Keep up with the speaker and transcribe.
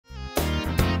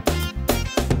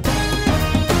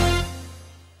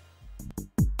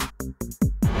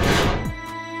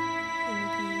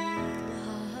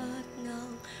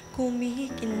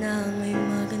kumikinang ay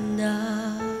maganda.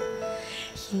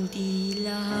 Hindi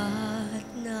lahat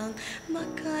ng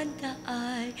maganda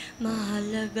ay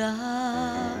mahalaga.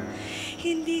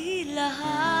 Hindi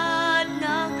lahat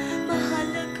ng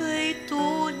mahalaga'y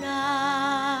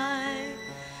tunay.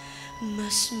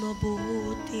 Mas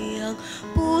mabuti ang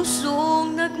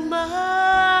pusong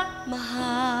nagmamahal.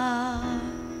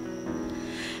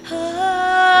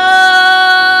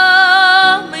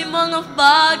 May mga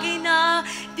bagay na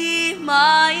di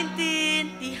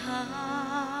maintindihan.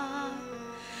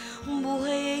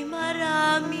 Buhay ay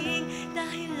maraming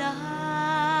dahilan.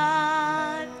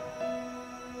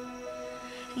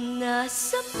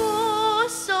 Nasa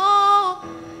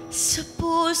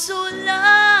puso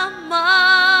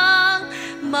lamang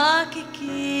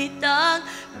makikitang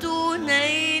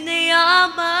tunay na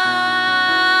yaman.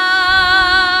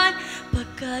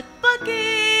 Pagkat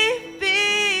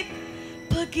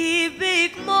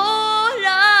pag-ibig mo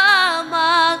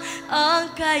lamang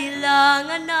ang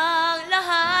kailangan ng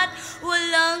lahat.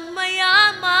 Walang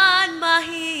mayaman,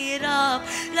 mahirap,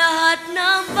 lahat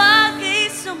ng bagay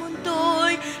sa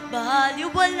mundo'y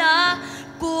baliwala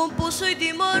kung puso'y di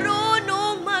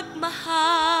marunong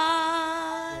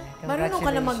magmahal. Marunong ka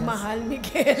na magmahal,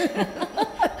 Miguel.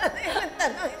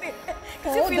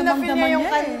 Kasi feel na feel niya yung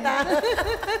kanta.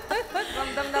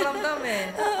 Ramdam na ramdam eh.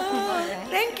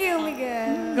 Thank you,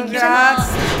 Miguel.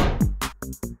 Congrats!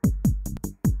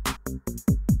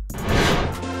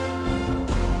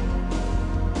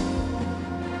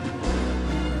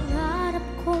 Pangarap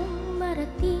kong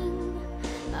marating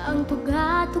ang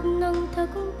tugatog ng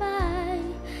tagumpay,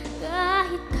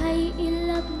 kahit kay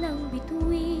ilap ng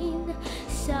bituin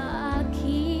sa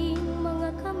aking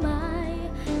mga kamay.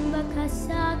 Baka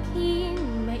sa'kin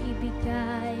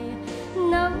maibigay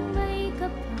ng may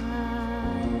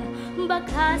kapal,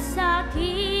 baka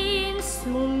sa'kin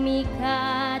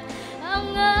sumikat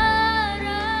ang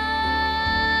araw.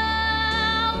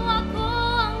 Ako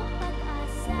ang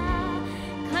pag-asa,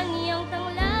 kaniyang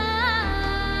tanglaw.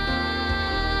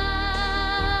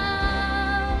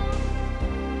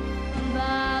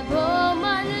 Bago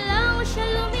man lang siya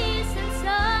lumisan,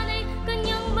 sana'y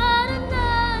kanyang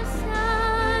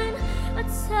maranasan. At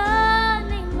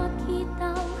sana'y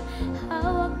makitang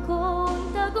hawak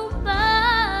kong tagumpay.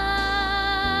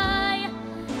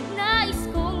 Nais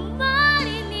kong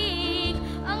marinig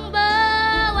ang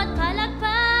bawat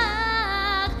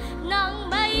palakpak nang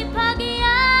may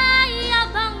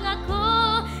pagyayabang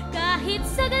ako. Kahit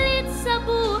saglit sa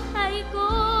buhay ko,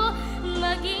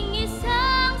 maging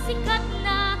isang sikat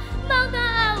na mga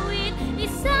awit,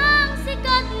 isang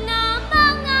sikat na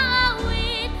mga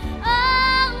awit.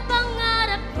 Ang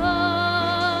pangarap ko,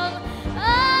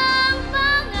 ang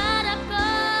pangarap ko.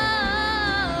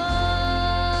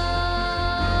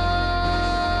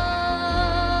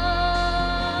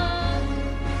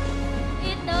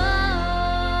 Ito.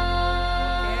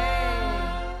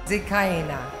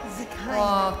 Zekinah.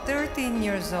 Oh, 13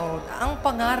 years old. Ang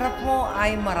pangarap mo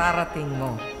ay mararating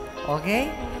mo.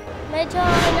 Okay? Medyo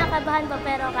nakabahan po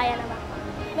pero kaya naman po.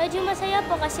 Medyo masaya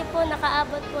po kasi po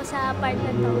nakaabot po sa part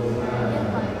na to. Yun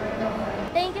po.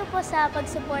 Thank you po sa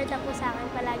pagsuporta po sa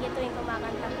akin palagi tuwing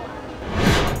kumakanta po.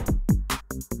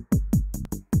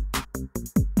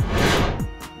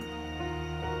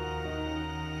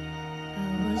 I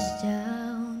was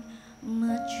down,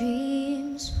 my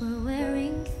dreams were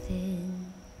wearing thin.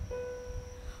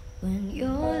 When you're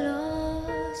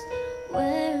lost,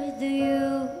 where do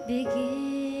you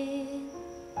begin?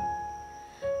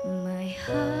 My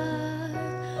heart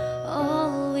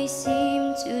always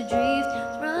seemed to drift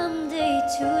from day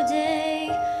to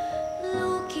day,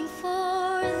 looking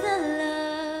for the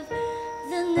love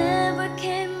that never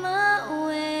came my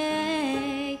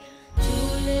way.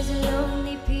 Two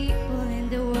lonely people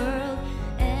in the world,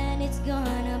 and it's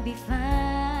gonna be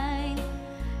fine.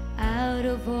 Out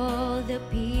of all the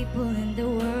people in the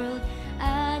world,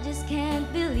 I just can't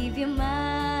believe you're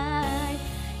mine.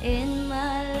 In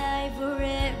my life where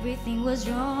everything was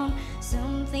wrong,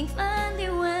 something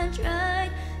finally went right.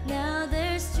 Now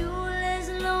there's two less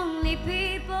lonely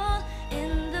people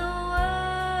in the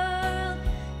world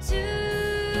tonight.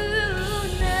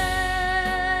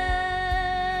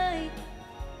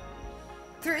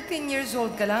 13 years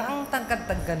old ka lang, ang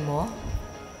tangkad-tangkan mo?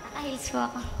 Ayos po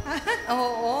ako.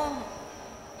 Oo.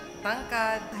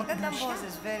 Tangkad. Magandang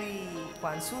boses. Very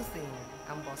soothing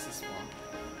ang boses mo.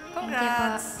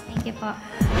 Congrats! Thank you po.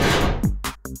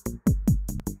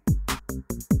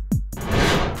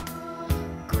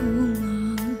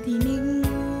 Kung ang tinig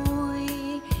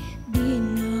mo'y di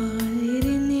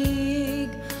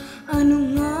naririnig, ano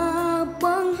nga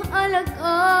bang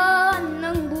alagaan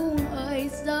ng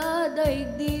buhay sa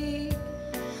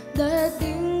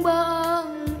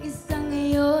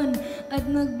At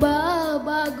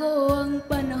nagbabago ang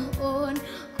panahon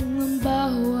kung ang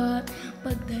bawat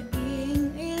pagdaing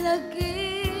ay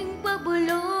laging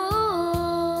pabulong.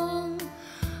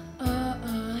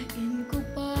 Aahin ko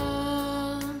pa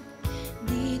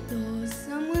dito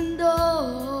sa mundo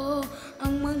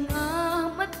ang mga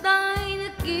mata'y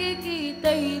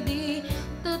nakikita'y di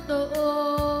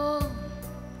totoo.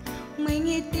 May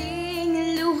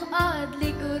ngiting luha at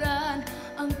likuran,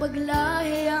 ang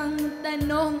paglahi ang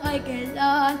tanong ay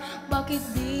kailan. Bakit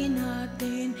di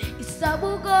natin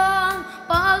isabog ang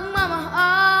pagmamahal?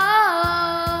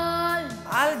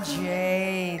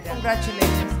 Aljhay,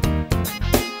 congratulations